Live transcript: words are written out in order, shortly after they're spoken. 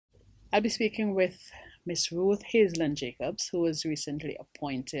I'll be speaking with Miss Ruthl-Ann Jacobs, who was recently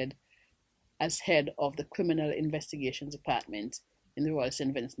appointed as head of the Criminal Investigations Department in the Royal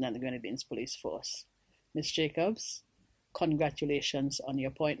St. Vincent and the Grenadines Police Force. Miss Jacobs, congratulations on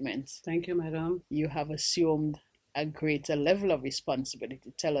your appointment. Thank you, madam. You have assumed a greater level of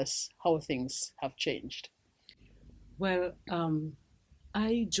responsibility. Tell us how things have changed. Well,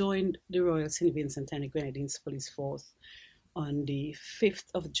 I joined the Royal St. Vincent and the Grenadines Police Force on the 5th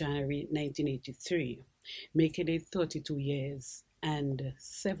of January 1983, making it 32 years and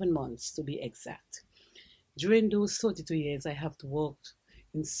 7 months to be exact. During those 32 years, I have worked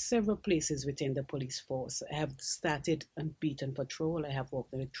in several places within the police force. I have started on beat and patrol. I have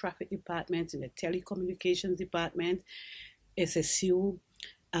worked in the traffic department, in the telecommunications department, SSU.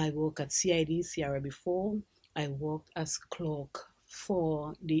 I worked at CID, Sierra before. I worked as clerk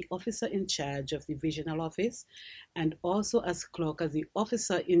for the officer in charge of the divisional office and also as clerk as the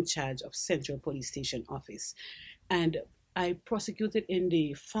officer in charge of Central Police Station office. And I prosecuted in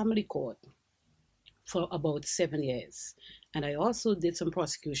the family court for about 7 years. And I also did some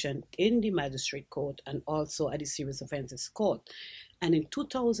prosecution in the magistrate court and also at the serious offences court. And in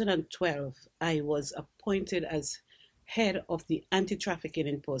 2012, I was appointed as head of the anti-trafficking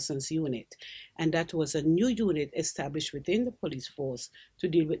in persons unit. And that was a new unit established within the police force to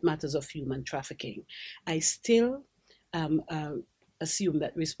deal with matters of human trafficking. I still assume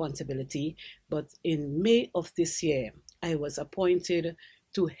that responsibility, but in May of this year, I was appointed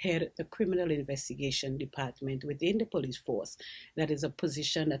to head the criminal investigation department within the police force. That is a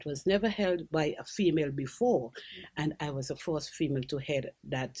position that was never held by a female before, and I was the first female to head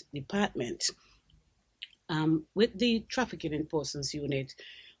that department. With the trafficking in persons unit,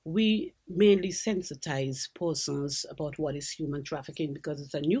 we mainly sensitize persons about what is human trafficking because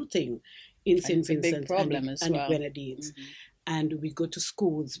it's a new thing in St. Vincent and the Grenadines. Mm-hmm. And we go to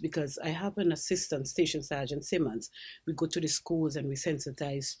schools because I have an assistant, Station Sergeant Simmons. We go to the schools and we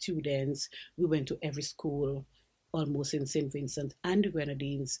sensitize students. We went to every school almost in St. Vincent and the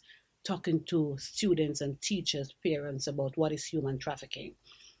Grenadines, talking to students and teachers, parents about what is human trafficking.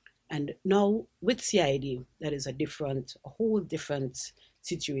 And now with CID, that is a whole different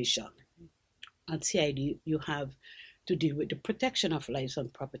situation. At CID, you have to deal with the protection of lives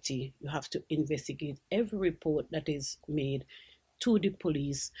and property. You have to investigate every report that is made to the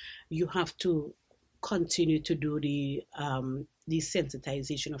police. You have to continue to do the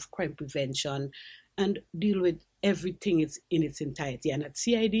sensitization of crime prevention and deal with everything in its entirety. And at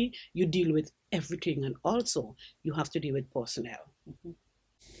CID, you deal with everything, and also you have to deal with personnel. Mm-hmm.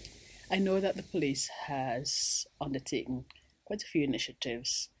 I know that the police has undertaken quite a few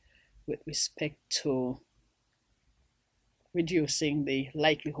initiatives with respect to reducing the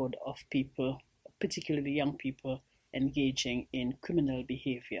likelihood of people, particularly young people, engaging in criminal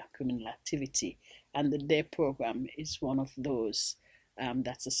behavior, criminal activity. And the DARE program is one of those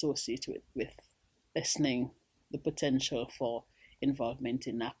that's associated with lessening the potential for involvement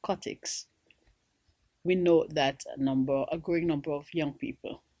in narcotics. We know that a growing number of young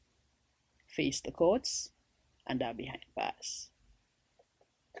people face the courts and are behind bars.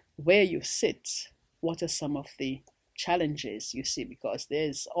 Where you sit, what are some of the challenges you see? Because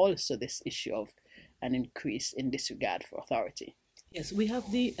there's also this issue of an increase in disregard for authority. Yes, we have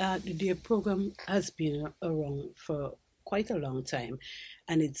the DARE program has been around for quite a long time,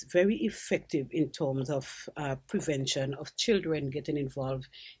 and it's very effective in terms of prevention of children getting involved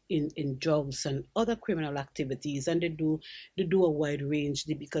in drugs and other criminal activities. And they do a wide range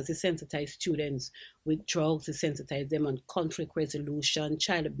because they sensitize students with drugs, they sensitize them on conflict resolution,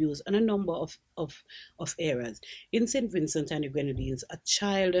 child abuse, and a number of areas. In St. Vincent and the Grenadines,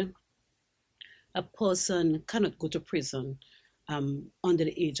 a person cannot go to prison under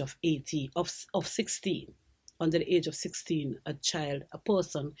the age of 16. Under the age of 16, a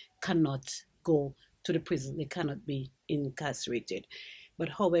person cannot go to the prison. They cannot be incarcerated. But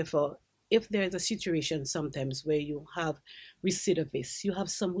however, if there is a situation sometimes where you have recidivists, you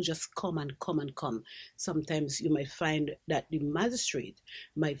have some who just come and come and come. Sometimes you might find that the magistrate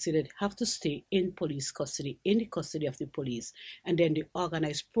might say that they have to stay in police custody, in the custody of the police, and then they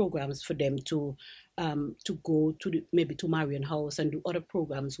organize programs for them to go to maybe to Marion House and do other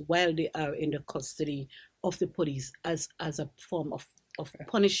programs while they are in the custody of the police as a form of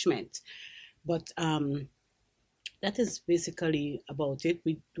punishment. But that is basically about it.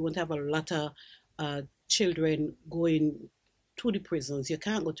 We don't have a lot of children going to the prisons. You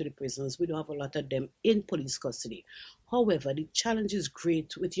can't go to the prisons. We don't have a lot of them in police custody. However, the challenge is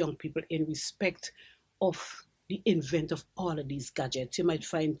great with young people in respect of the invent of all of these gadgets. You might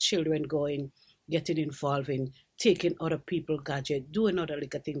find children getting involved in taking other people's gadget, doing other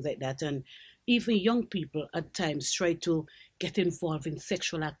little things like that. And even young people at times try to get involved in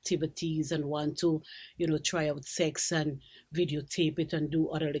sexual activities and want to, try out sex and videotape it and do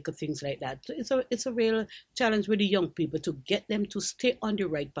other little things like that. So it's a real challenge with the young people to get them to stay on the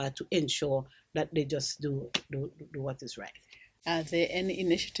right path to ensure that they just do what is right. Are there any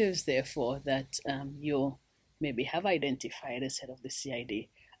initiatives, therefore, that you maybe have identified as head of the CID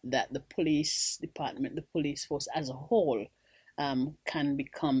that the police department, the police force as a whole, can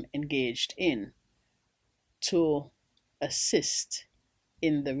become engaged in to assist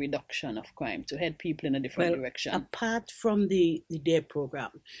in the reduction of crime, to head people in a different direction? Apart from the DARE program,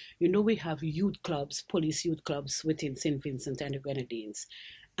 we have youth clubs, police youth clubs within St. Vincent and the Grenadines.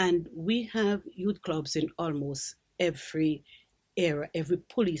 And we have youth clubs in almost every area, every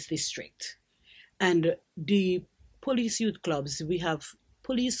police district. And the police youth clubs, we have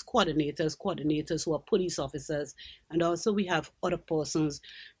police coordinators who are police officers, and also we have other persons,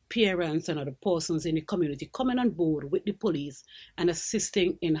 parents and other persons in the community coming on board with the police and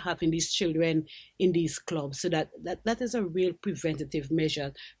assisting in having these children in these clubs. So that is a real preventative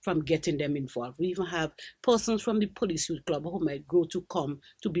measure from getting them involved. We even have persons from the police youth club who might grow to come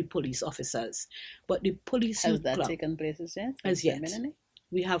to be police officers. But the police youth club... Has that taken place yet? As yet.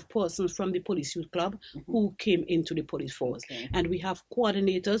 We have persons from the police youth club who came into the police force. Okay. And we have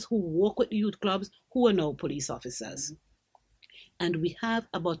coordinators who work with the youth clubs who are now police officers. And we have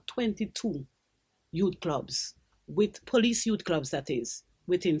about 22 youth clubs, with police youth clubs, that is,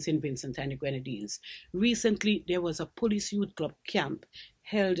 within St. Vincent and the Grenadines. Recently, there was a police youth club camp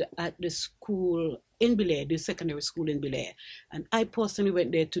held at the school in Belair, the secondary school in Belair. And I personally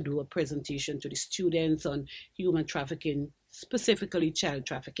went there to do a presentation to the students on human trafficking, specifically child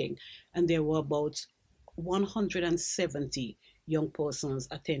trafficking. And there were about 170 young persons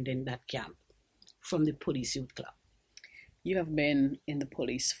attending that camp from the police youth club. You have been in the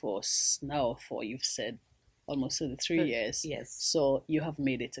police force now for, you've said, almost 33 years. Yes. So you have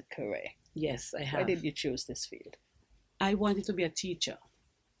made it a career. Yes, I have. Why did you choose this field? I wanted to be a teacher.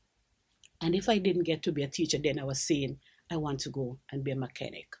 And if I didn't get to be a teacher, then I was saying I want to go and be a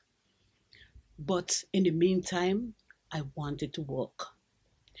mechanic. But in the meantime, I wanted to work.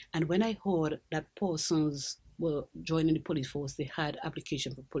 And when I heard that persons were joining the police force, they had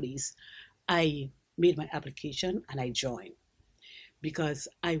application for police, I made my application and I joined because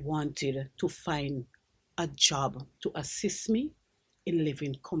I wanted to find a job to assist me in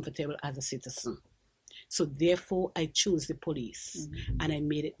living comfortable as a citizen. So therefore, I chose the police and I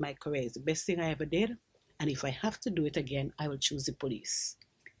made it my career. It's the best thing I ever did. And if I have to do it again, I will choose the police.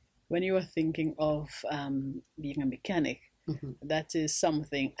 When you were thinking of being a mechanic, that is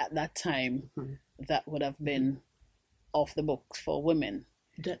something at that time that would have been off the books for women.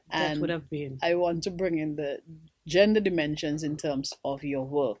 That would have been. I want to bring in the gender dimensions in terms of your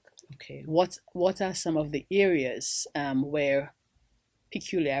work. Okay. What are some of the areas where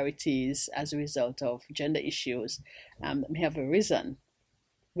peculiarities as a result of gender issues may have arisen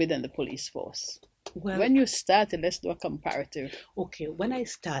within the police force? Well, when you started, let's do a comparative. Okay, when I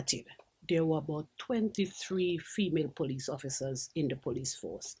started, there were about 23 female police officers in the police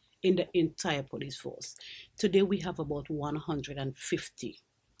force, in the entire police force. Today we have about 150.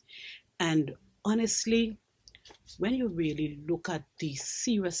 And honestly, when you really look at the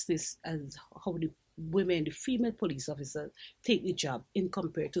seriousness and how the women, the female police officers, take the job in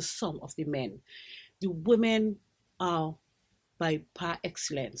compared to some of the men, the women are by par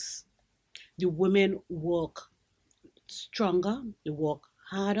excellence. The women work stronger, they work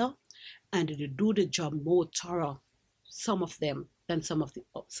harder, and they do the job more thorough, some of them, than some of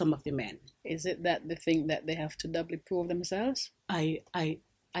the men. Is it that they think that they have to doubly prove themselves? I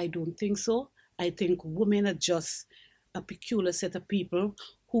don't think so. I think women are just a peculiar set of people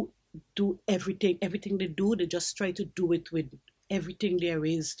who do everything they do, they just try to do it with everything there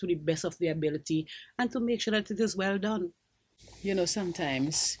is to the best of their ability and to make sure that it is well done. You know,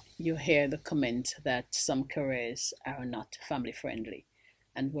 sometimes you hear the comment that some careers are not family friendly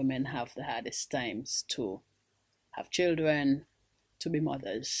and women have the hardest times to have children, to be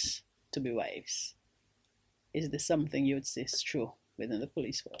mothers, to be wives. Is this something you would say is true within the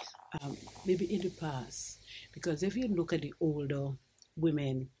police force? Maybe in the past, because if you look at the older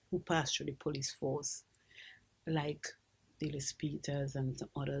women who passed through the police force, like Dilys Peters and some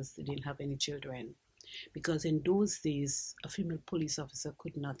others, they didn't have any children. Because in those days, a female police officer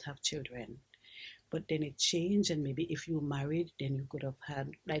could not have children. But then it changed, and maybe if you were married, then you could have had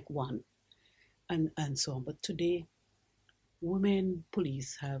like one, and so on. But today, women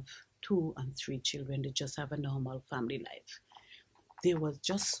police have 2 and 3 children. They just have a normal family life. There was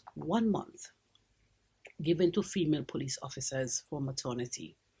just 1 month given to female police officers for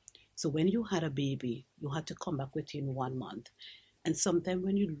maternity. So when you had a baby, you had to come back within 1 month. And sometimes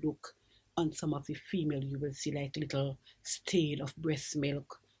when you look on some of the female, you will see like little stain of breast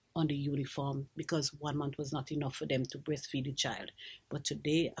milk on the uniform because 1 month was not enough for them to breastfeed the child. But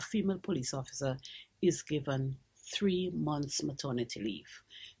today, a female police officer is given 3 months maternity leave.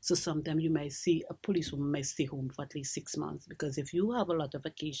 So sometimes you might see a policewoman might stay home for at least 6 months because if you have a lot of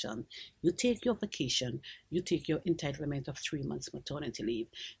vacation, you take your vacation, you take your entitlement of 3 months maternity leave.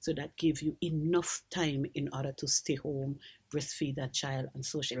 So that gives you enough time in order to stay home, breastfeed that child, and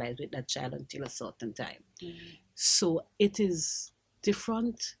socialize with that child until a certain time. So it is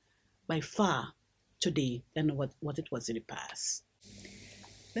different by far today than what it was in the past.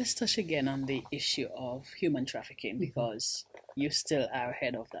 Let's touch again on the issue of human trafficking because you still are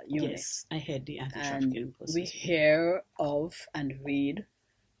head of that unit. Yes, I head the anti-trafficking And process. we hear of and read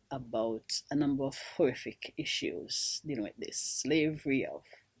about a number of horrific issues dealing with this slavery of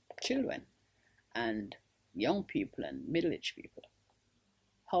children and young people and middle-aged people.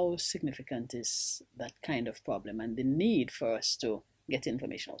 How significant is that kind of problem and the need for us to get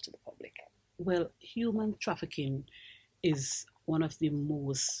information out to the public? Well, human trafficking is one of the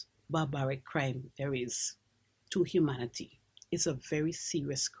most barbaric crime there is to humanity. It's a very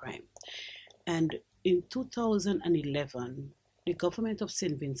serious crime. And in 2011, the government of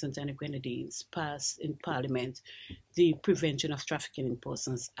St. Vincent and the Grenadines passed in Parliament the Prevention of Trafficking in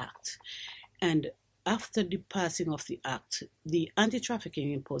Persons Act. And after the passing of the act, the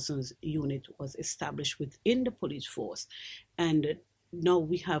anti-trafficking in persons unit was established within the police force. And now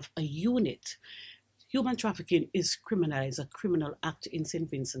we have a unit. Human trafficking is criminalized, a criminal act in St.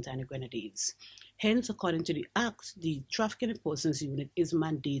 Vincent and the Grenadines. Hence, according to the act, the trafficking in persons unit is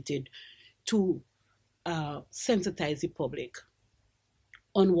mandated to sensitize the public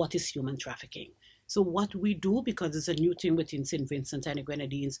on what is human trafficking. So what we do, because it's a new thing within St. Vincent and the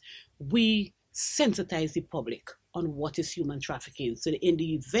Grenadines, we sensitize the public on what is human trafficking. So in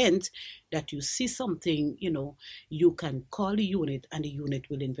the event that you see something, you can call the unit and the unit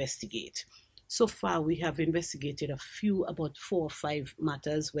will investigate. So far, we have investigated about 4 or 5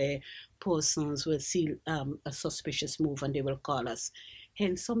 matters where persons will see a suspicious move and they will call us.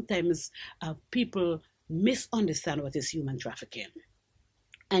 Hence, sometimes people misunderstand what is human trafficking.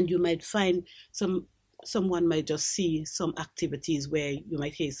 And you might find someone might just see some activities where you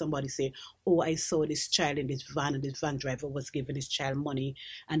might hear somebody say, oh, I saw this child in this van and this van driver was giving this child money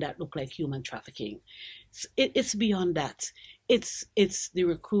and that looked like human trafficking. It's beyond that. It's the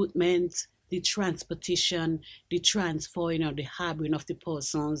recruitment, the transportation, the transfer, the harboring of the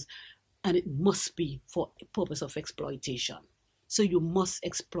persons, and it must be for a purpose of exploitation. So you must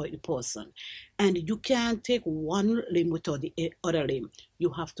exploit the person. And you can't take one limb without the other limb.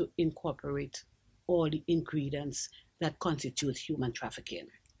 You have to incorporate all the ingredients that constitute human trafficking.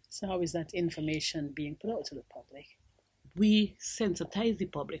 So how is that information being put out to the public? We sensitize the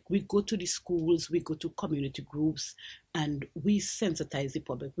public. We go to the schools, we go to community groups, and we sensitize the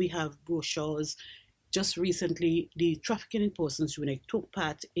public. We have brochures. Just recently, the Trafficking in Persons Unit took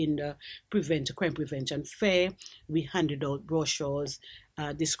part in the Crime Prevention Fair. We handed out brochures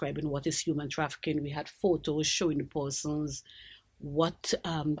describing what is human trafficking. We had photos showing the persons, what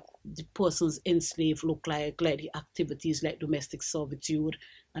the persons enslaved look like the activities like domestic servitude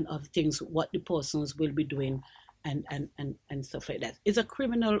and other things, what the persons will be doing and stuff like that. It's a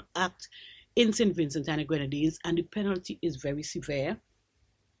criminal act in St. Vincent and the Grenadines, and the penalty is very severe.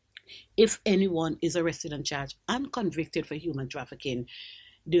 If anyone is arrested and charged and convicted for human trafficking,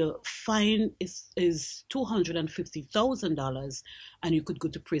 the fine is $250,000 and you could go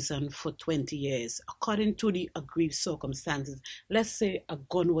to prison for 20 years. According to the agreed circumstances, let's say a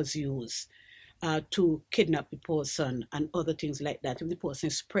gun was used to kidnap the person and other things like that. If the person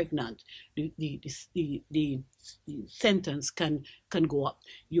is pregnant, the sentence can go up.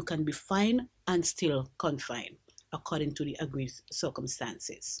 You can be fined and still confined according to the agreed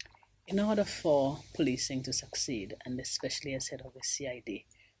circumstances. In order for policing to succeed, and especially as head of the CID,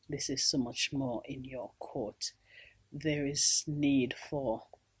 this is so much more in your court. There is need for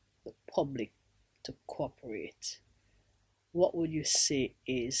the public to cooperate. What would you say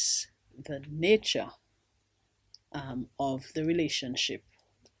is the nature of the relationship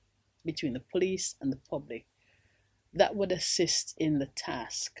between the police and the public that would assist in the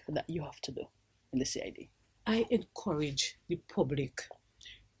task that you have to do in the CID? I encourage the public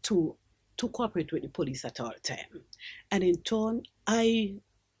to cooperate with the police at all time. And in turn, I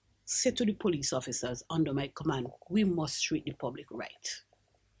say to the police officers under my command, we must treat the public right.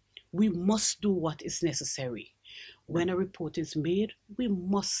 We must do what is necessary. when a report is made, we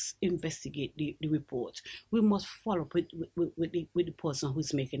must investigate the report. We must follow up with the person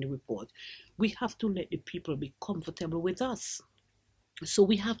who's making the report. We have to let the people be comfortable with us. So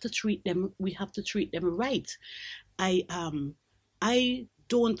we have to treat them. We have to treat them right. I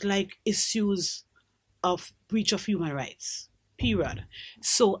don't like issues of breach of human rights. Period.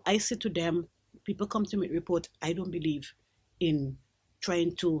 So I say to them, people come to me report. I don't believe in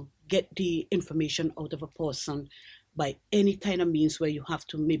trying to get the information out of a person by any kind of means where you have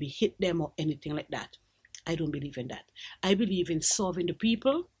to maybe hit them or anything like that. I don't believe in that. I believe in solving the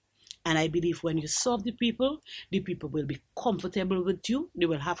people. And I believe when you solve the people will be comfortable with you. They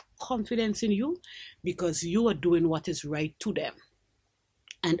will have confidence in you because you are doing what is right to them.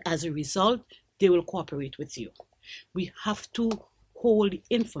 And as a result, they will cooperate with you. We have to hold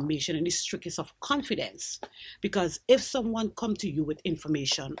information in the strictest of confidence, because if someone come to you with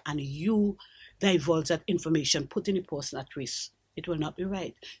information and you divulge that information, putting the person at risk, it will not be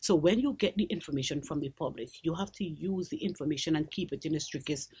right. So when you get the information from the public, you have to use the information and keep it in the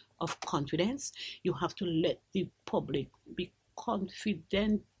strictest of confidence. You have to let the public be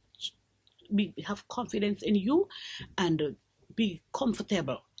confident, have confidence in you, and be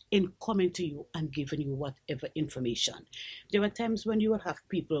comfortable in coming to you and giving you whatever information. There are times when you will have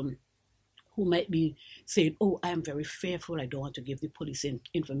people who might be saying, oh, I am very fearful, I don't want to give the police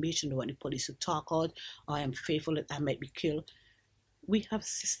information, I don't want the police to talk out, or I am fearful that I might be killed. We have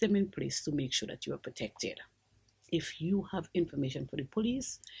system in place to make sure that you are protected. If you have information for the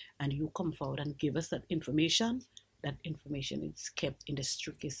police and you come forward and give us that information is kept in the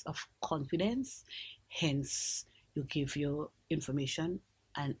strictest of confidence. Hence, you give your information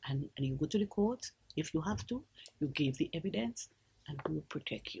and you go to the court. If you have to, you give the evidence and we will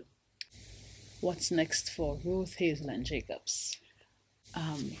protect you. What's next for Ruthl-Ann Jacobs?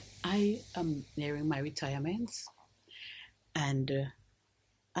 I am nearing my retirement, and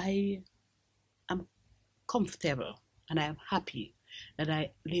I am comfortable and I am happy that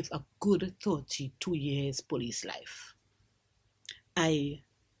I live a good 32 years police life. I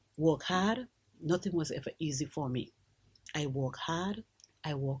work hard. Nothing was ever easy for me. I work hard.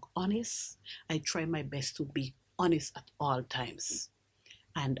 I work honest. I try my best to be honest at all times.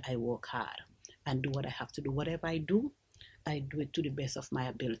 And I work hard and do what I have to do. Whatever I do it to the best of my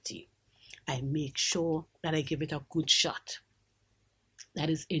ability. I make sure that I give it a good shot. That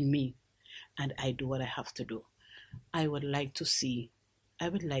is in me. And I do what I have to do. I would like to see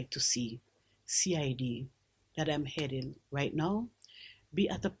CID that I'm heading right now be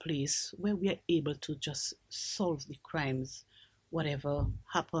at a place where we are able to just solve the crimes, whatever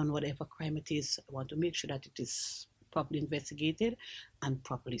happened, whatever crime it is. I want to make sure that it is properly investigated and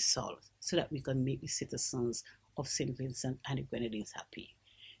properly solved so that we can make the citizens of St. Vincent and the Grenadines happy.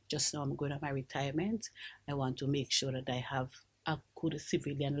 Just now I'm going to my retirement. I want to make sure that I have a good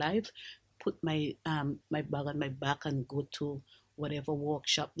civilian life, put my my bag on my back and go to whatever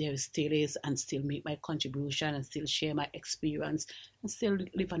workshop there still is and still make my contribution and still share my experience and still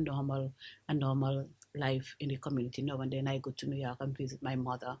live a normal life in the community. Now and then I go to New York and visit my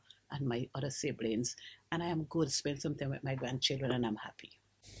mother and my other siblings, and I am good to spend some time with my grandchildren, and I'm happy.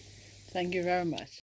 Thank you very much.